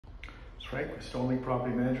Frank with Stonelink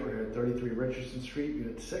Property Management. We're here at 33 Richardson Street,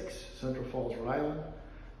 Unit 6, Central Falls, Rhode Island.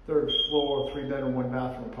 Third floor, 3-bedroom,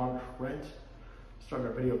 1-bathroom apartment for rent. Start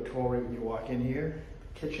our video tour right when you walk in here.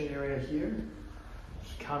 Kitchen area here.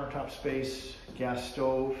 Just countertop space, gas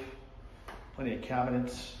stove, plenty of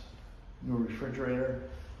cabinets, new refrigerator.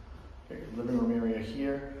 Got your living room area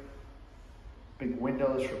here. Big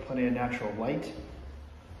windows for plenty of natural light.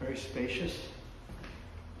 Very spacious.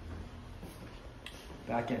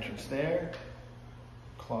 Back entrance there.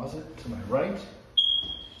 Closet to my right.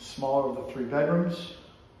 Smaller of the 3 bedrooms.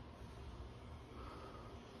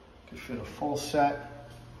 Could fit a full set,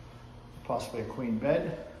 possibly a queen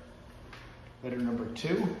bed. Bedroom number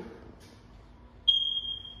 2.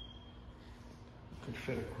 Could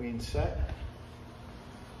fit a queen set.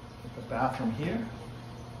 With a bathroom here.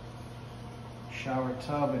 Shower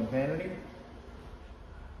tub and vanity.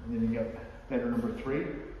 And then you got bedroom number 3.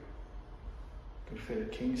 Could fit a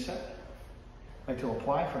king set. I'd like to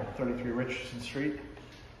apply for 33 Richardson Street,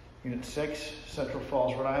 Unit 6, Central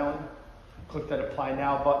Falls, Rhode Island. Click that Apply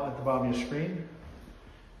Now button at the bottom of your screen.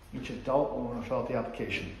 Each adult will want to fill out the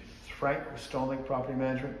application. It's Frank with Stonelink Property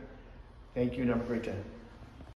Management. Thank you and have a great day.